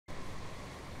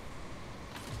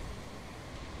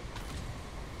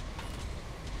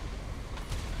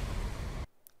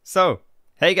So,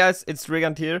 hey guys, it's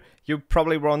Regund here. You're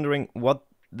probably wondering what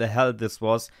the hell this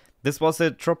was. This was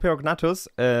a Tropeognathus,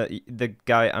 the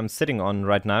guy I'm sitting on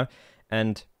right now.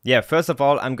 And yeah, first of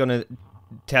all, I'm gonna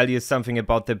tell you something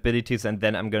about the abilities and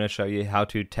then I'm gonna show you how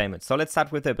to tame it. So let's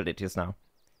start with the abilities now.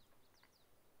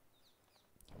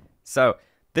 So,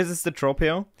 this is the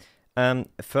Tropeo.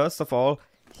 First of all,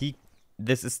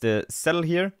 this is the saddle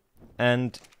here,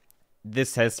 and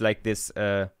this has like this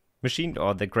machine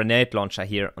or the grenade launcher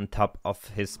here on top of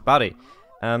his body.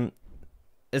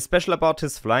 Special about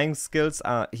his flying skills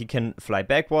are he can fly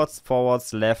backwards,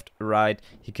 forwards, left, right.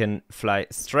 He can fly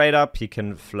straight up, he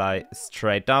can fly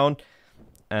straight down,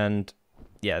 and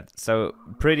yeah, so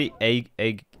pretty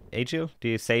agile. Do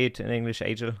you say it in English,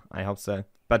 agile? I hope so.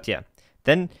 But yeah,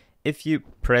 then if you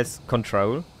press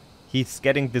Control, he's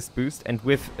getting this boost, and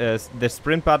with the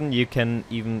sprint button you can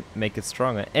even make it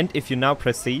stronger. And if you now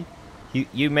press C,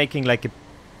 you're making like a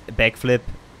backflip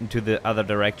into the other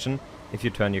direction if you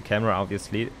turn your camera,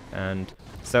 obviously. And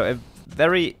so a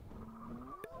very,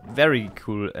 very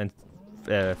cool and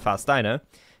fast dino.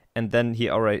 And then he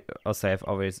also have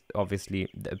obviously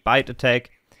the bite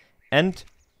attack. And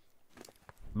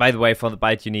by the way, for the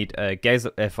bite you need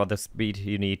for the speed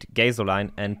you need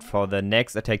gasoline, and for the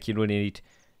next attack you will need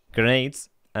grenades.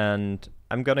 And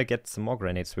I'm gonna get some more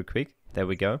grenades real quick. There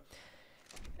we go.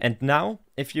 And now,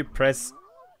 if you press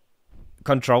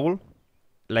Control,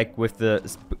 like with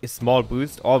the small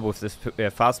boost or with this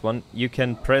fast one, you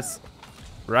can press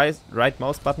right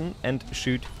mouse button and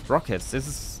shoot rockets.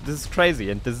 This is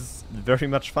crazy, and this is very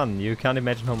much fun. You can't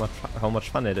imagine how much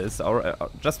fun it is. Or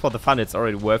just for the fun, it's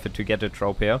already worth it to get a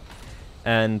Tropeo.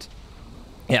 And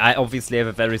yeah, I obviously have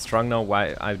a very strong now.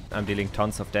 Why I'm dealing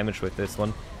tons of damage with this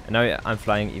one. And now I'm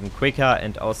flying even quicker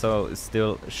and also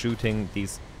still shooting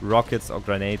these rockets or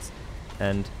grenades.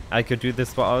 And I could do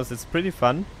this for hours. It's pretty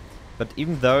fun. But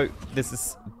even though this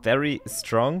is very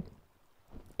strong,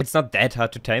 it's not that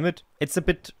hard to tame it. It's a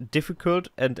bit difficult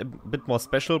and a bit more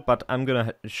special, but I'm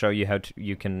gonna show you how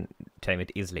you can tame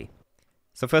it easily.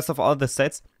 So first of all, the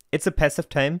stats. It's a passive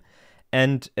tame.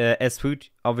 And as food,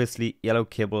 obviously, yellow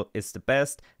kibble is the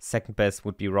best. Second best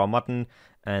would be raw mutton.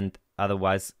 And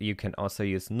otherwise, you can also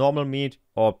use normal meat,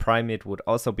 or prime meat would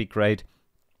also be great.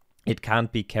 It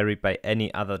can't be carried by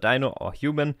any other dino or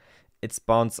human. It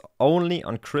spawns only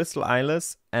on Crystal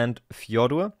Isles and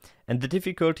Fjordur. And the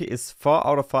difficulty is 4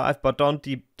 out of 5, but don't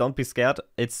be scared.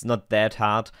 It's not that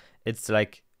hard. It's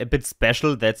like a bit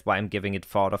special. That's why I'm giving it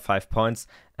 4 out of 5 points.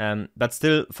 But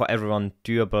still, for everyone,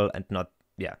 doable and not,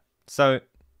 yeah. So,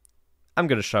 I'm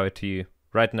gonna show it to you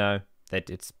right now that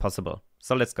it's possible.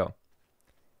 So, let's go.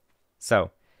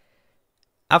 So,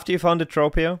 after you found the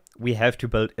Tropeo, we have to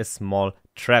build a small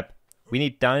trap. We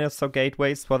need dinosaur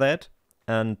gateways for that.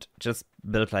 And just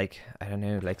build like, I don't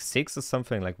know, like 6 or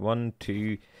something. Like 1,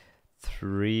 2,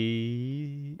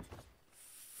 3,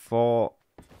 4,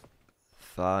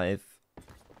 5.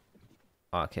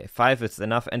 Okay, 5 is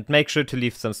enough. And make sure to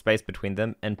leave some space between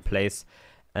them and place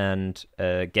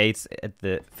gates at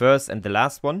the first and the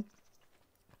last one.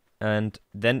 And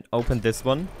then open this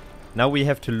one. Now we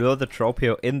have to lure the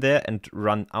Tropeo in there and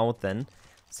run out then.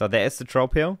 So there is the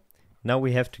Tropeo. Now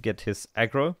we have to get his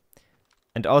aggro.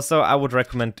 And also I would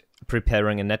recommend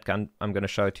preparing a net gun. I'm gonna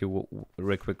show it to you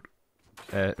real quick,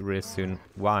 real soon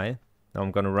why. Now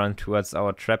I'm gonna run towards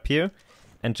our trap here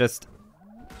and just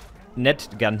net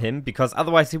gun him, because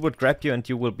otherwise he would grab you and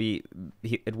it will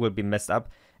be messed up.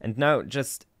 And now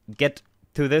just get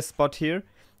to this spot here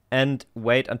and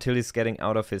wait until he's getting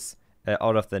out of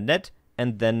the net,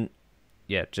 and then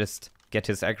yeah, just get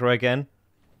his aggro again.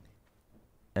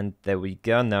 And there we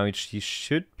go. Now he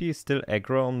should be still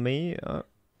aggro on me.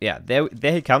 Yeah, there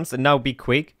he comes. And now be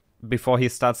quick before he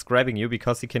starts grabbing you,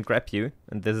 because he can grab you.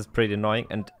 And this is pretty annoying.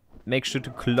 And make sure to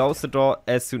close the door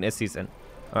as soon as he's in.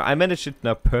 I managed it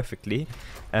now perfectly.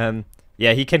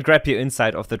 Yeah, he can grab you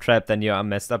inside of the trap, then you are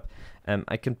messed up.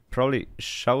 I can probably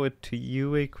show it to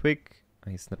you real quick.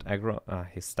 He's not aggro.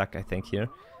 He's stuck, I think, here.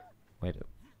 Wait,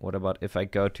 what about if I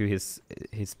go to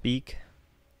his beak?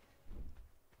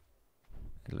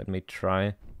 Let me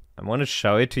try. I want to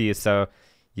show it to you so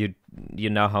you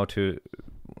know how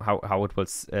it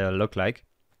will look like.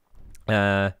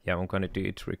 Yeah, I'm gonna do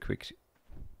it real quick.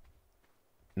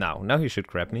 Now he should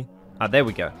grab me. There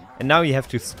we go. And now you have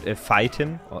to fight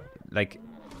him, or like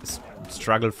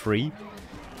struggle free.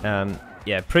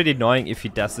 Yeah, pretty annoying if he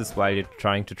does this while you're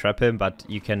trying to trap him, but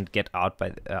you can get out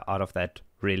of that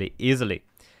really easily.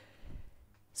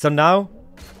 So now,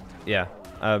 yeah.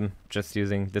 Just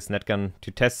using this net gun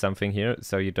to test something here,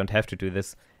 so you don't have to do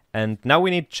this. And now we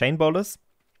need chain bowlers.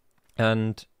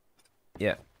 And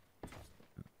yeah,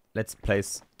 let's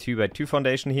place 2x2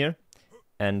 foundation here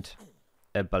and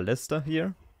a ballista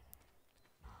here.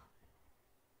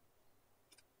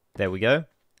 There we go.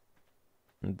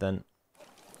 And then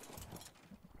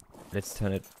let's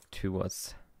turn it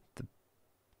towards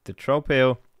the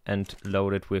Tropeo and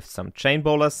load it with some chain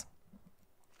bowlers.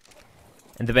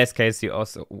 In the best case, you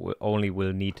also only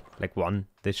will need like one.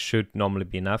 This should normally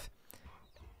be enough.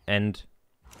 And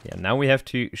yeah, now we have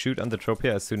to shoot on the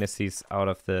Tropeo as soon as he's out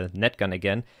of the net gun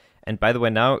again. And by the way,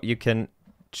 now you can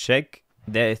check.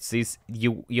 There it says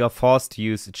you're forced to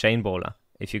use a chain bowler.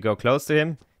 If you go close to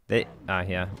him, it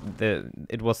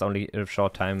was only a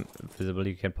short time visible.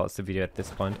 You can pause the video at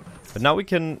this point. But now we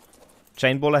can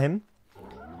chain bowler him.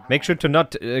 Make sure to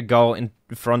not go in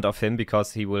front of him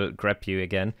because he will grab you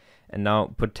again. And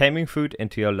now put taming food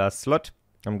into your last slot.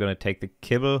 I'm gonna take the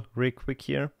kibble real quick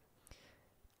here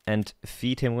and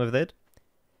feed him with it.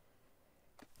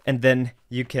 And then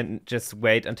you can just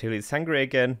wait until he's hungry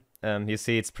again. You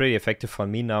see, it's pretty effective for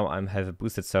me now. I have a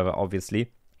boosted server,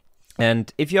 obviously.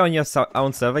 And if you're on your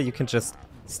own server, you can just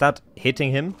start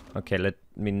hitting him. Okay, let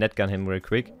me netgun him real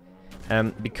quick.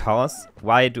 Because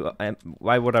why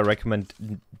would I recommend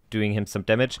doing him some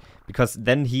damage? Because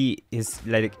then he is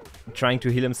like trying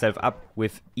to heal himself up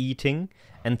with eating,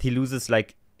 and he loses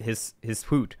like his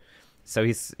food. So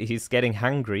he's getting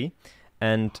hungry,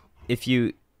 and if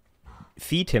you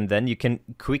feed him, then you can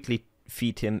quickly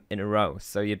feed him in a row,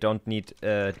 so you don't need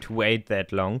to wait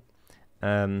that long.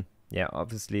 Yeah,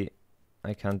 obviously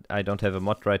I don't have a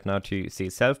mod right now to see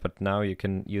his health, but now you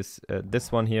can use this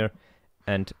one here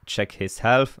and check his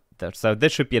health. So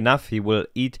this should be enough. He will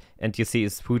eat, and you see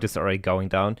his food is already going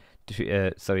down,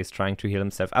 so he's trying to heal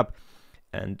himself up.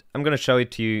 And I'm gonna show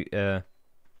it to you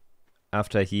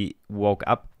after he woke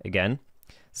up again.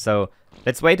 So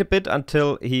let's wait a bit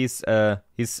until he's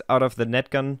out of the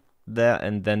net gun there,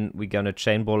 and then we're gonna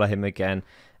chain bowler him again,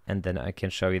 and then I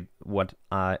can show you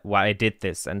why I did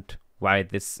this and why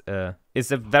this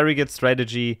is a very good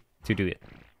strategy to do it.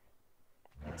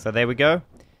 So there we go.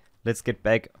 Let's get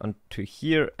back onto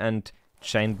here and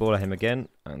chain bowler him again.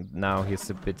 And now he's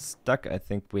a bit stuck. I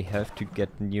think we have to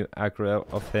get new aggro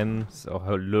of him, so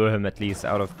lure him at least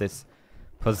out of this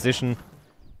position.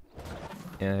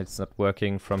 Yeah, it's not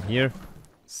working from here.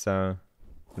 So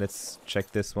let's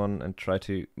check this one and try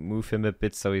to move him a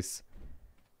bit so he's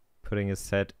putting his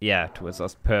head, yeah, towards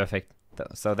us. Perfect.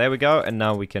 So there we go. And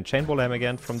now we can chain bowler him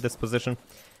again from this position.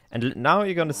 And now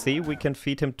you're gonna see we can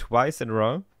feed him twice in a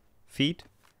row. Feed.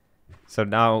 So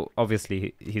now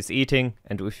obviously he's eating,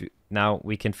 and now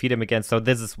we can feed him again. So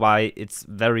this is why it's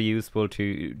very useful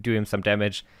to do him some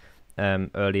damage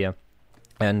earlier.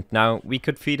 And now we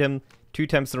could feed him 2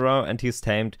 times in a row, and he's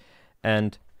tamed.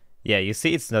 And yeah, you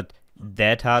see, it's not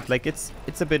that hard. Like it's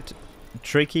a bit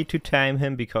tricky to tame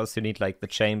him because you need like the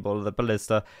chain ball, the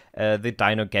ballista, the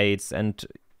dino gates, and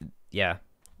yeah.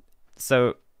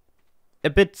 So a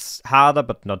bit harder,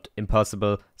 but not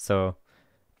impossible. So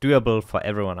doable for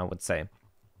everyone, I would say.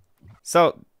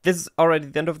 So this is already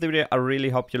the end of the video. I really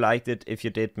hope you liked it. If you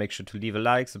did, make sure to leave a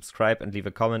like, subscribe, and leave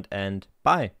a comment, and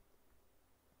bye.